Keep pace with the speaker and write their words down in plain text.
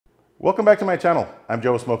Welcome back to my channel. I'm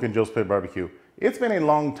Joe, Smokin Joe's Pit Barbecue. It's been a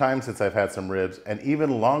long time since I've had some ribs, and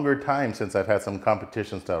even longer time since I've had some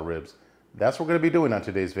competition style ribs. That's what we're going to be doing on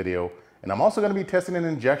today's video, and I'm also going to be testing an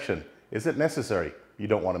injection. Is it necessary? You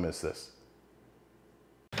don't want to miss this.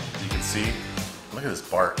 You can see, look at this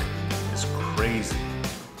bark. It's crazy.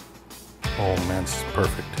 Oh man, this is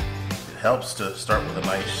perfect. It helps to start with a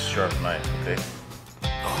nice sharp knife, okay?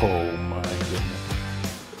 Oh my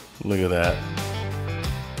goodness. Look at that.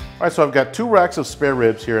 All right, so I've got 2 racks of spare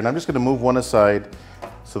ribs here, and I'm just going to move one aside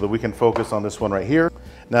so that we can focus on this one right here.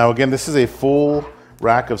 Now again, this is a full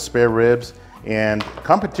rack of spare ribs, and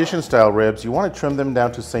competition style ribs, you want to trim them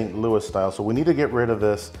down to St. Louis style. So we need to get rid of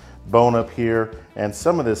this bone up here and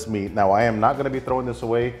some of this meat. Now I am not going to be throwing this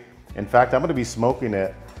away. In fact, I'm going to be smoking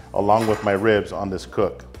it along with my ribs on this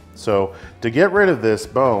cook. So to get rid of this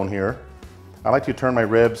bone here, I like to turn my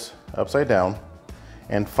ribs upside down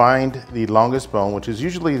and find the longest bone, which is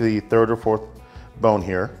usually the 3rd or 4th bone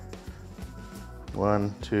here.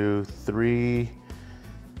 1, 2, 3.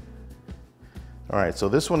 All right, so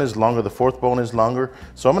this one is longer, the 4th bone is longer.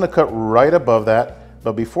 So I'm gonna cut right above that.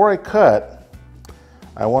 But before I cut,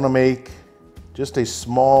 I wanna make just a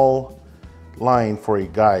small line for a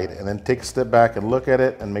guide, and then take a step back and look at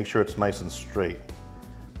it and make sure it's nice and straight.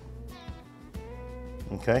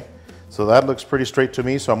 Okay, so that looks pretty straight to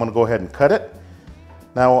me, so I'm gonna go ahead and cut it.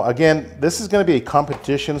 Now again, this is going to be a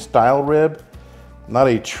competition style rib, not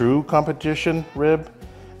a true competition rib.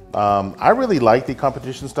 I really like the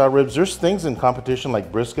competition style ribs. There's things in competition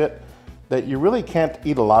like brisket that you really can't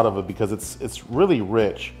eat a lot of it because it's really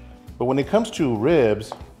rich. But when it comes to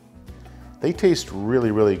ribs, they taste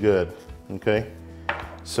really, really good, okay?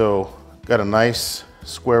 So got a nice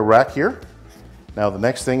square rack here. Now the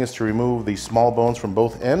next thing is to remove the small bones from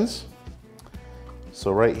both ends.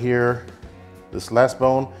 So right here, this last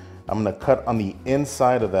bone, I'm gonna cut on the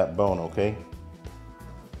inside of that bone, okay?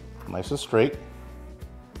 Nice and straight.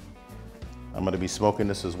 I'm gonna be smoking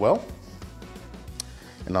this as well.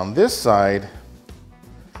 And on this side,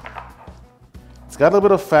 it's got a little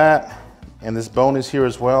bit of fat, and this bone is here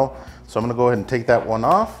as well. So I'm gonna go ahead and take that one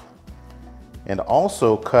off, and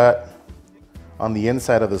also cut on the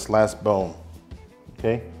inside of this last bone,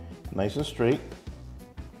 okay? Nice and straight.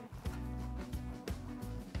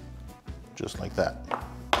 Just like that.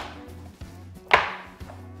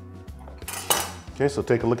 Okay, so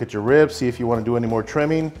take a look at your ribs, see if you want to do any more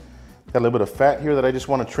trimming. Got a little bit of fat here that I just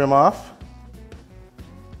want to trim off.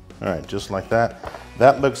 All right, just like that.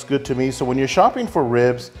 That looks good to me. So when you're shopping for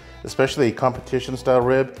ribs, especially a competition style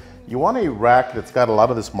rib, you want a rack that's got a lot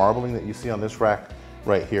of this marbling that you see on this rack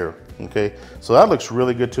right here, okay? So that looks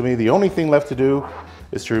really good to me. The only thing left to do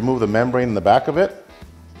is to remove the membrane in the back of it.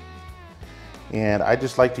 And I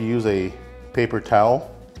just like to use a paper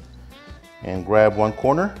towel and grab one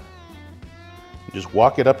corner. Just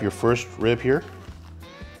walk it up your first rib here.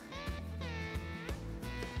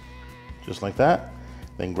 Just like that.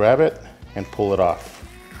 Then grab it and pull it off.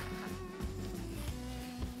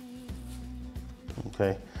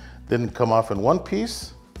 Okay, didn't come off in one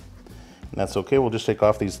piece. And that's okay, we'll just take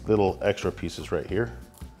off these little extra pieces right here.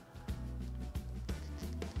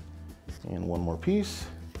 And one more piece.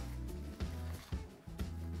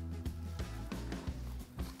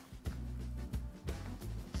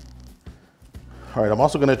 All right, I'm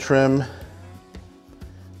also gonna trim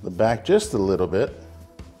the back just a little bit.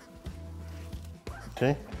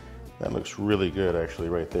 Okay, that looks really good actually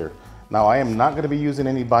right there. Now I am not gonna be using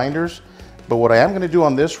any binders, but what I am gonna do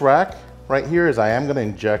on this rack right here is I am gonna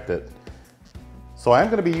inject it. So I am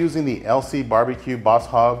gonna be using the LC Barbecue Boss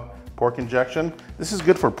Hog pork injection. This is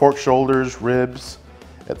good for pork shoulders, ribs,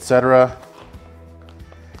 etc.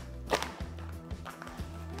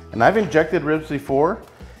 And I've injected ribs before,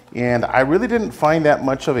 and I really didn't find that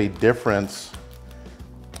much of a difference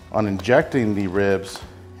on injecting the ribs.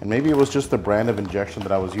 And maybe it was just the brand of injection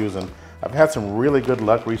that I was using. I've had some really good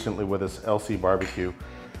luck recently with this LC barbecue.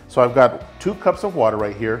 So I've got 2 cups of water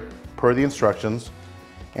right here, per the instructions,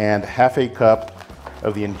 and half a cup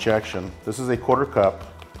of the injection. This is a 1/4 cup.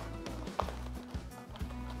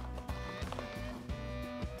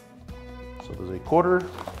 So there's a 1/4.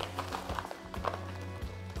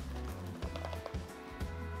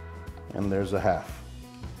 And there's a half.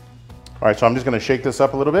 All right, so I'm just gonna shake this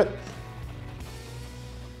up a little bit.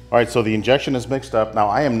 All right, so the injection is mixed up. Now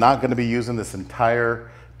I am not gonna be using this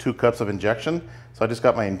entire 2 cups of injection. So I just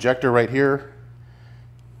got my injector right here.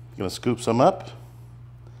 I'm gonna scoop some up.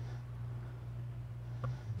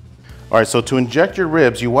 All right, so to inject your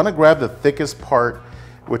ribs, you wanna grab the thickest part,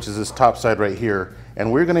 which is this top side right here.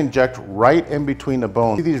 And we're gonna inject right in between the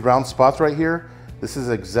bones. See these round spots right here? This is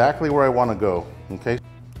exactly where I wanna go, okay?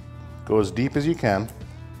 Go as deep as you can.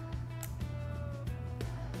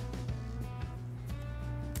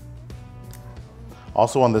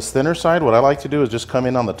 Also on this thinner side, what I like to do is just come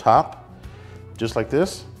in on the top, just like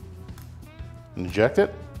this, inject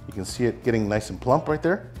it. You can see it getting nice and plump right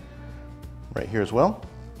there, right here as well.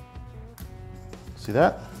 See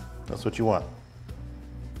that? That's what you want.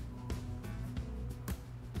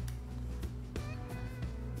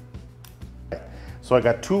 So I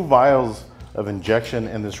got 2 vials of injection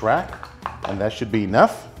in this rack, and that should be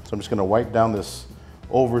enough. So I'm just gonna wipe down this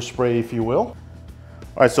overspray, if you will.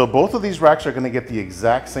 All right, so both of these racks are gonna get the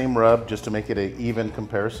exact same rub just to make it an even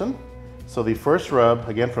comparison. So the first rub,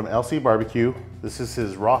 again from LC Barbecue, this is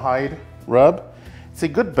his rawhide rub. It's a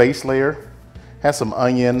good base layer, has some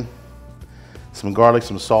onion, some garlic,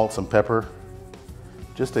 some salt, some pepper.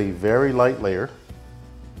 Just a very light layer.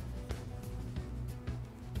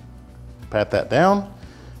 Pat that down,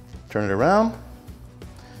 turn it around,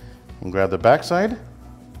 and grab the back side.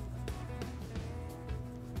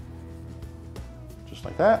 Just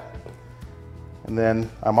like that. And then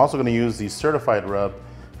I'm also going to use the certified rub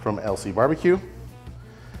from LC Barbecue.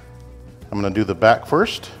 I'm going to do the back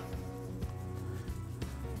first.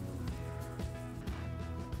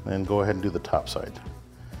 And go ahead and do the top side.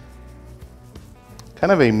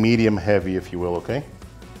 Kind of a medium heavy, if you will, okay?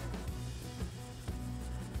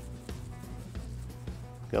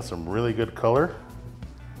 Got some really good color.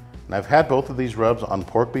 And I've had both of these rubs on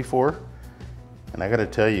pork before, and I gotta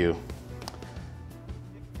tell you,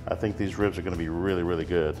 I think these ribs are gonna be really, really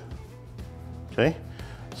good. Okay,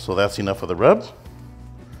 so that's enough of the rub.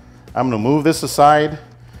 I'm gonna move this aside,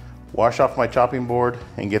 wash off my chopping board,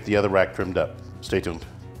 and get the other rack trimmed up. Stay tuned.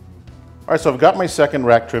 All right, so I've got my second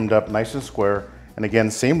rack trimmed up nice and square. And again,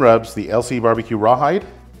 same rubs, the LC Barbecue Rawhide,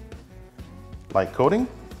 light coating,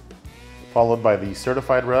 followed by the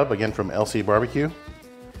certified rub, again from LC Barbecue.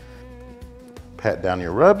 Pat down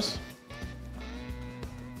your rubs.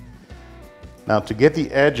 Now to get the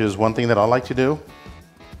edges, one thing that I like to do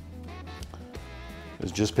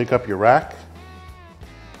is just pick up your rack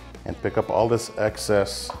and pick up all this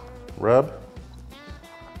excess rub.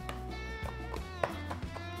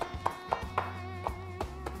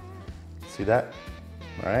 See that?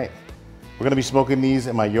 All right. We're gonna be smoking these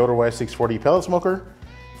in my Yoder Y640 pellet smoker.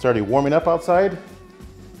 It's already warming up outside.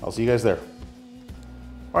 I'll see you guys there.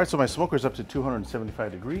 All right, so my smoker's up to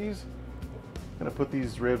 275 degrees. I'm gonna put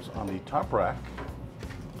these ribs on the top rack.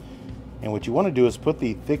 And what you wanna do is put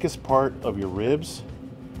the thickest part of your ribs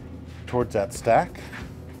towards that stack.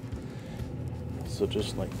 So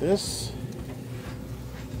just like this.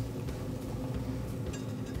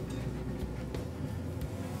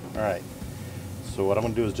 All right, so what I'm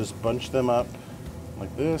gonna do is just bunch them up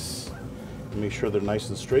like this. Make sure they're nice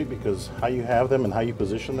and straight, because how you have them and how you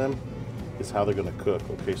position them is how they're gonna cook.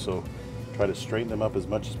 Okay, so try to straighten them up as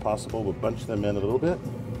much as possible, but bunch them in a little bit.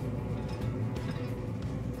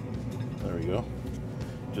 There we go,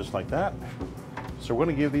 just like that. So we're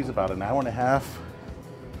gonna give these about an hour and a half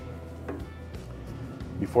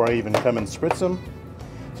before I even come and spritz them.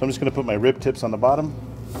 So I'm just gonna put my rib tips on the bottom.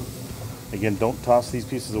 Again, don't toss these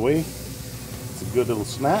pieces away. It's a good little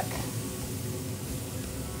snack.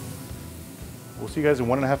 We'll see you guys in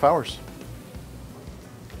 1.5 hours.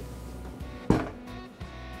 All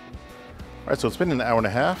right, so it's been an hour and a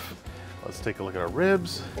half. Let's take a look at our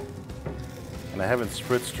ribs. And I haven't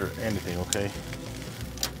spritzed or anything, okay?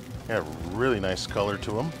 They have really nice color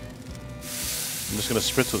to them. I'm just gonna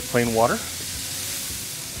spritz with plain water.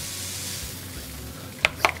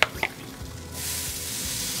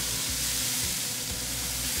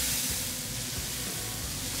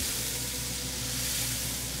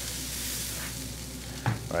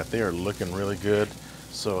 All right, they are looking really good.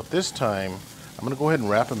 So at this time, I'm gonna go ahead and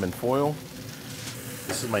wrap them in foil.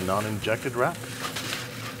 This is my non-injected wrap.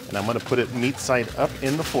 And I'm gonna put it meat side up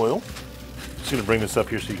in the foil. Just gonna bring this up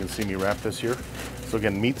here so you can see me wrap this here. So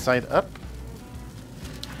again, meat side up.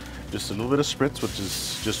 Just a little bit of spritz, which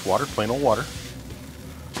is just water, plain old water.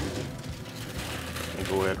 And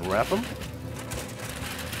go ahead and wrap them.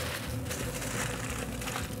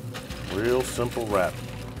 Real simple wrap,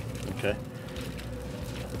 okay?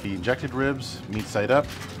 The injected ribs, meat side up.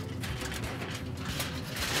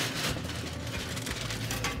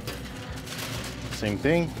 Same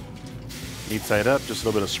thing, meat side up, just a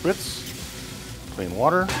little bit of spritz, plain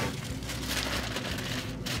water.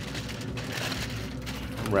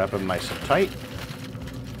 Wrap them nice and tight.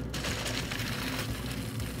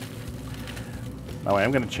 Now I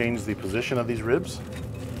am going to change the position of these ribs.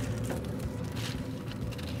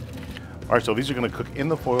 All right, so these are going to cook in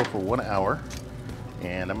the foil for 1 hour.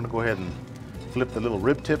 And I'm gonna go ahead and flip the little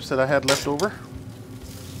rib tips that I had left over.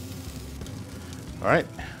 All right,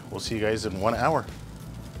 we'll see you guys in 1 hour.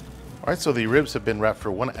 All right, so the ribs have been wrapped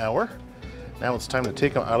for 1 hour. Now it's time to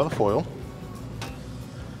take them out of the foil.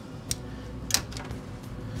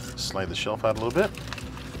 Slide the shelf out a little bit.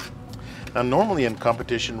 Now normally in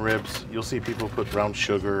competition ribs, you'll see people put brown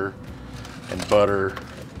sugar and butter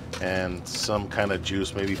and some kind of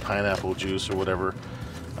juice, maybe pineapple juice or whatever,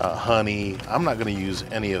 honey. I'm not gonna use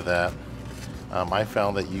any of that. I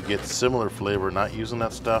found that you get similar flavor not using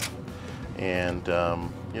that stuff. And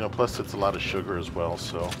you know, plus it's a lot of sugar as well.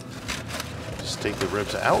 So just take the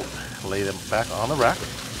ribs out, lay them back on the rack.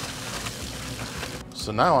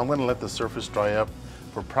 So now I'm gonna let the surface dry up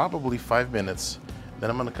for probably 5 minutes. Then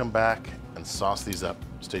I'm gonna come back and sauce these up.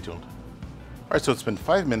 Stay tuned. All right, so it's been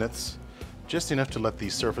 5 minutes, just enough to let the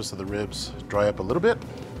surface of the ribs dry up a little bit.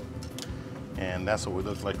 And that's what we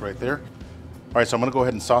look like right there. All right, so I'm gonna go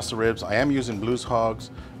ahead and sauce the ribs. I am using Blues Hog's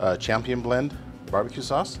Champion Blend barbecue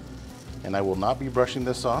sauce, and I will not be brushing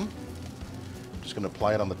this on. I'm just gonna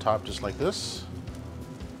apply it on the top just like this,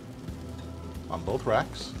 on both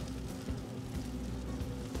racks,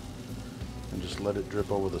 and just let it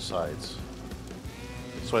drip over the sides.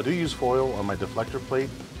 So I do use foil on my deflector plate,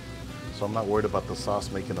 so I'm not worried about the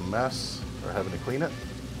sauce making a mess or having to clean it.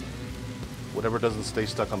 Whatever doesn't stay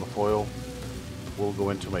stuck on the foil will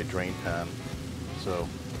go into my drain pan. So,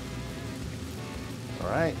 all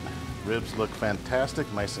right, ribs look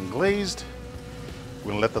fantastic, nice and glazed.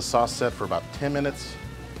 We're gonna let the sauce set for about 10 minutes,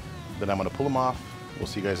 then I'm gonna pull them off. We'll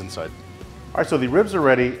see you guys inside. All right, so the ribs are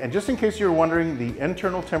ready, and just in case you were wondering, the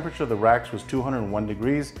internal temperature of the racks was 201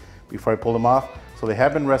 degrees before I pulled them off, so they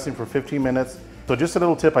have been resting for 15 minutes. So just a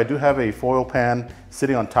little tip, I do have a foil pan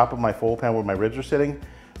sitting on top of my foil pan where my ribs are sitting.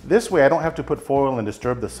 This way I don't have to put foil and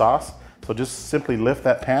disturb the sauce, so just simply lift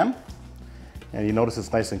that pan, and you notice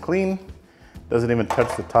it's nice and clean, doesn't even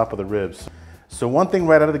touch the top of the ribs. So one thing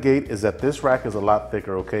right out of the gate is that this rack is a lot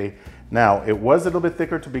thicker, okay? Now, it was a little bit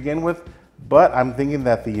thicker to begin with, but I'm thinking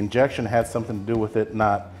that the injection had something to do with it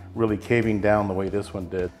not really caving down the way this one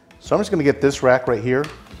did. So I'm just gonna get this rack right here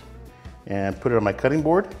and put it on my cutting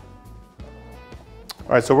board. All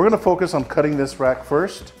right, so we're gonna focus on cutting this rack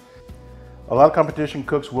first. A lot of competition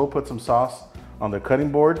cooks will put some sauce on their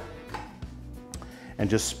cutting board and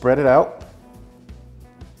just spread it out.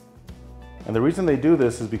 And the reason they do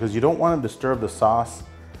this is because you don't want to disturb the sauce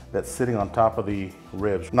that's sitting on top of the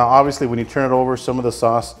ribs. Now, obviously, when you turn it over, some of the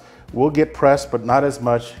sauce will get pressed, but not as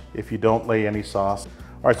much if you don't lay any sauce.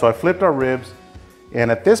 All right, so I flipped our ribs, and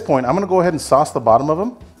at this point, I'm gonna go ahead and sauce the bottom of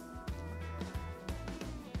them.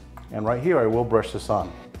 And right here, I will brush this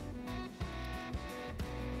on.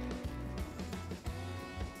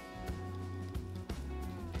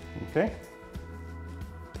 Okay.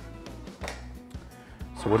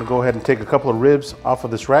 So we're gonna go ahead and take a couple of ribs off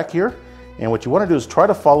of this rack here. And what you wanna do is try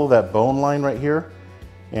to follow that bone line right here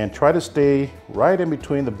and try to stay right in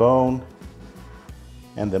between the bone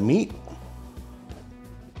and the meat.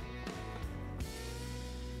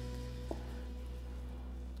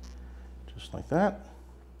 Just like that.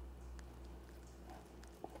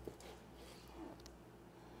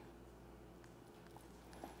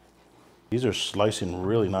 These are slicing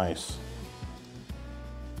really nice.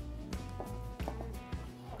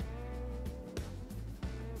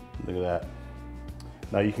 Look at that.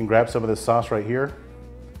 Now you can grab some of this sauce right here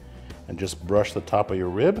and just brush the top of your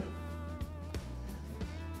rib.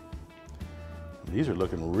 These are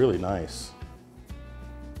looking really nice.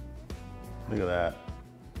 Look at that.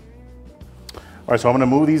 All right, so I'm gonna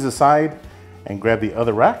move these aside and grab the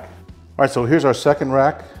other rack. All right, so here's our second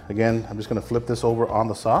rack. Again, I'm just gonna flip this over on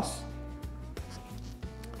the sauce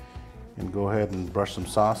and go ahead and brush some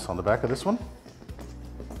sauce on the back of this one.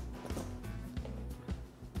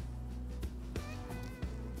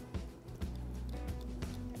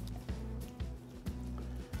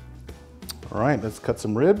 All right, let's cut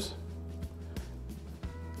some ribs.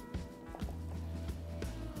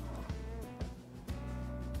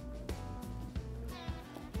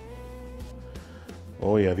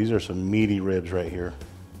 Oh yeah, these are some meaty ribs right here.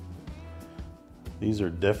 These are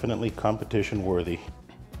definitely competition worthy.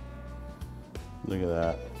 Look at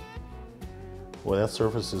that. Boy, that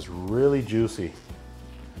surface is really juicy.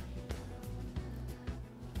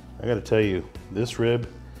 I gotta tell you, this rib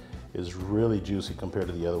is really juicy compared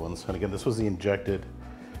to the other ones. And again, this was the injected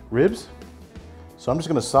ribs. So I'm just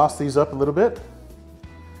gonna sauce these up a little bit.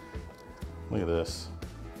 Look at this.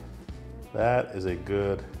 That is a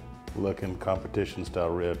good looking competition style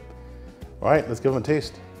rib. All right, let's give them a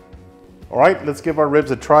taste. All right, let's give our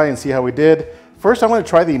ribs a try and see how we did. First, I'm gonna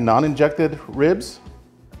try the non-injected ribs.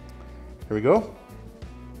 Here we go.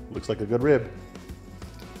 Looks like a good rib.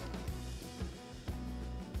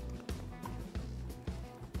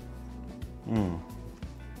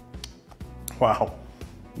 Wow,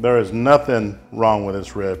 there is nothing wrong with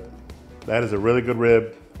this rib. That is a really good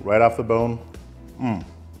rib, right off the bone.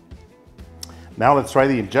 Now let's try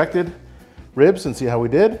the injected ribs and see how we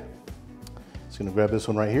did. Just gonna grab this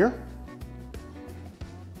one right here.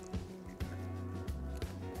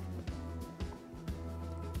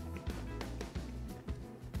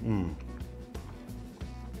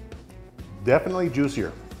 Definitely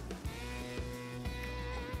juicier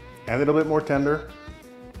and a little bit more tender,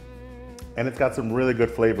 and it's got some really good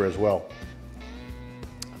flavor as well.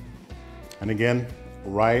 And again,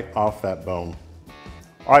 right off that bone.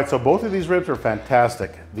 All right, so both of these ribs are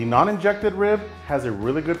fantastic. The non-injected rib has a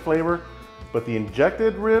really good flavor, but the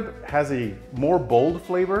injected rib has a more bold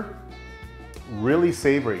flavor, really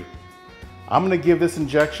savory. I'm gonna give this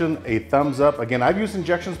injection a thumbs up. Again, I've used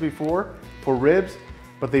injections before for ribs,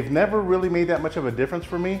 but they've never really made that much of a difference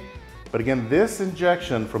for me. But again, this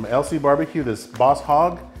injection from LC Barbecue, this Boss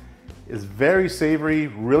Hog, is very savory,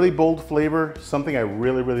 really bold flavor, something I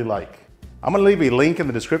really, really like. I'm gonna leave a link in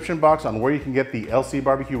the description box on where you can get the LC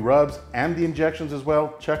Barbecue rubs and the injections as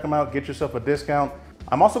well. Check them out, get yourself a discount.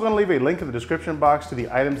 I'm also gonna leave a link in the description box to the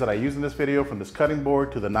items that I use in this video, from this cutting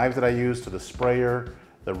board to the knives that I use to the sprayer,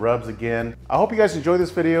 the rubs again. I hope you guys enjoyed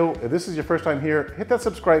this video. If this is your first time here, hit that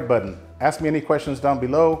subscribe button. Ask me any questions down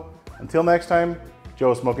below. Until next time,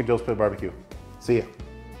 Joe, Smokin Joe's Pit Barbecue. See ya.